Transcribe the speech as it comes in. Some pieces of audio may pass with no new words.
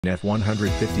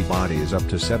F-150 body is up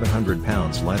to 700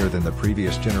 pounds lighter than the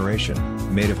previous generation,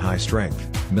 made of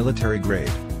high-strength,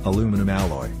 military-grade, aluminum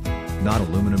alloy. Not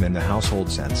aluminum in the household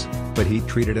sense, but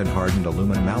heat-treated and hardened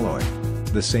aluminum alloy.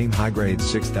 The same high-grade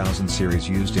 6000 series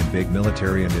used in big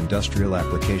military and industrial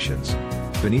applications.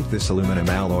 Beneath this aluminum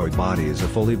alloy body is a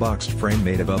fully boxed frame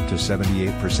made of up to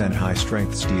 78%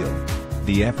 high-strength steel.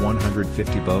 The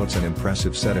F-150 boasts an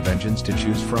impressive set of engines to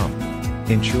choose from,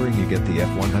 ensuring you get the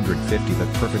F-150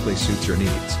 that perfectly suits your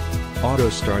needs. Auto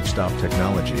start-stop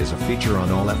technology is a feature on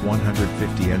all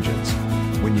F-150 engines.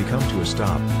 When you come to a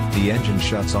stop, the engine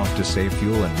shuts off to save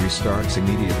fuel and restarts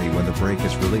immediately when the brake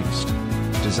is released.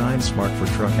 Designed smart for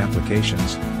truck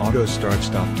applications, auto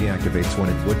start-stop deactivates when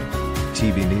it wouldn't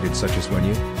be needed, such as when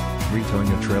you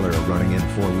retowing a trailer or running in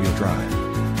four-wheel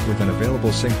drive. With an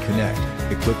available Sync Connect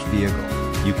equipped vehicle,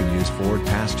 you can use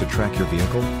FordPass to track your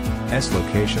vehicle's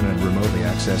location and remotely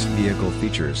access vehicle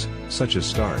features, such as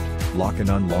start, lock and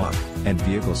unlock, and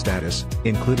vehicle status,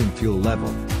 including fuel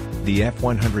level. The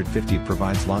F-150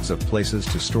 provides lots of places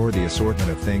to store the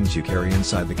assortment of things you carry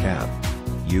inside the cab.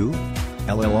 You'll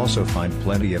also find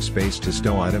plenty of space to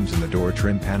stow items in the door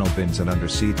trim panel bins and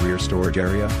under-seat rear storage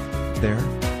area.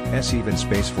 There's even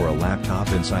space for a laptop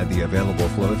inside the available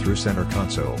flow-through center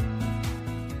console.